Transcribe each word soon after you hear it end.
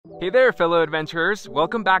Hey there fellow adventurers,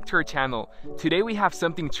 welcome back to our channel. Today we have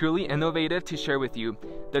something truly innovative to share with you,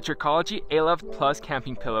 the Trekology ALUFT Plus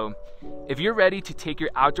Camping Pillow. If you're ready to take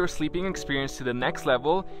your outdoor sleeping experience to the next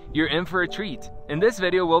level, you're in for a treat. In this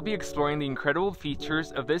video, we'll be exploring the incredible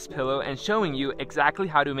features of this pillow and showing you exactly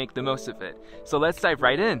how to make the most of it. So let's dive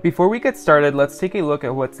right in. Before we get started, let's take a look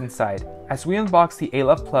at what's inside. As we unbox the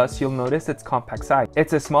ALUFT Plus, you'll notice its compact size.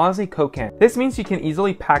 It's as small as a Coke can. This means you can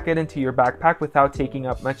easily pack it into your backpack without taking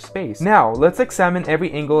up much space. Now, let's examine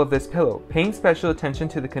every angle of this pillow, paying special attention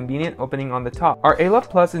to the convenient opening on the top. Our ALUFT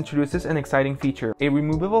Plus introduces an exciting feature, a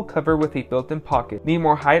removable cover with a built-in pocket. Need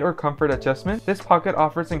more height or comfort adjustment? This pocket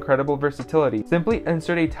offers incredible versatility. Simply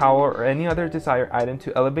insert a towel or any other desired item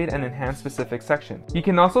to elevate and enhance specific sections. You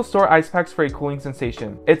can also store ice packs for a cooling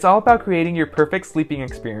sensation. It's all about creating your perfect sleeping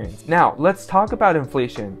experience. Now, let's talk about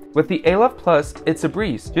inflation. With the ALUFT Plus, it's a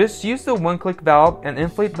breeze. Just use the one-click valve and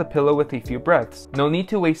inflate the pillow with a few breaths. No need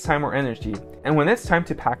to waste time or energy. And when it's time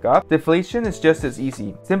to pack up, deflation is just as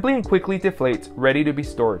easy. Simply and quickly deflates, ready to be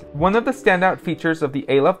stored. One of the standout features of the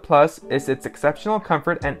ALUFT Plus is its exceptional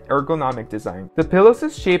comfort and ergonomic design. The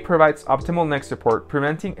pillow's shape provides optimal neck support,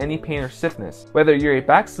 preventing any pain or stiffness. Whether you're a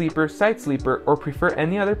back sleeper, side sleeper, or prefer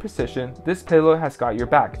any other position, this pillow has got your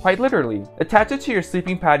back, quite literally. Attach it to your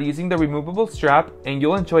sleeping pad using the removable strap, and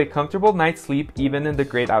you'll enjoy a comfortable night's sleep even in the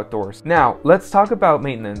great outdoors. Now, let's talk about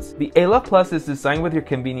maintenance. The ALUFT Plus is designed with your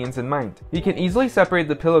convenience in mind. You can easily separate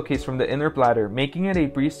the pillowcase from the inner bladder, making it a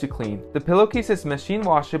breeze to clean. The pillowcase is machine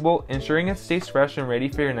washable, ensuring it stays fresh and ready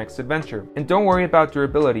for your next adventure. And don't worry about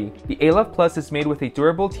durability. The ALUFT Plus is made with a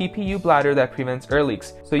durable TPU bladder that prevents air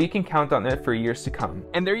leaks, so you can count on it for years to come.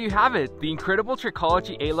 And there you have it, the incredible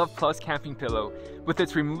Trekology ALUFT Plus Camping Pillow. With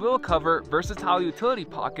its removable cover, versatile utility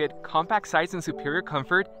pocket, compact size, and superior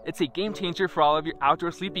comfort, it's a game changer for all of your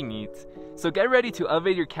outdoor sleeping needs. So get ready to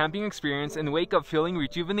elevate your camping experience and wake up feeling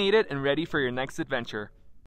rejuvenated and ready for your next adventure.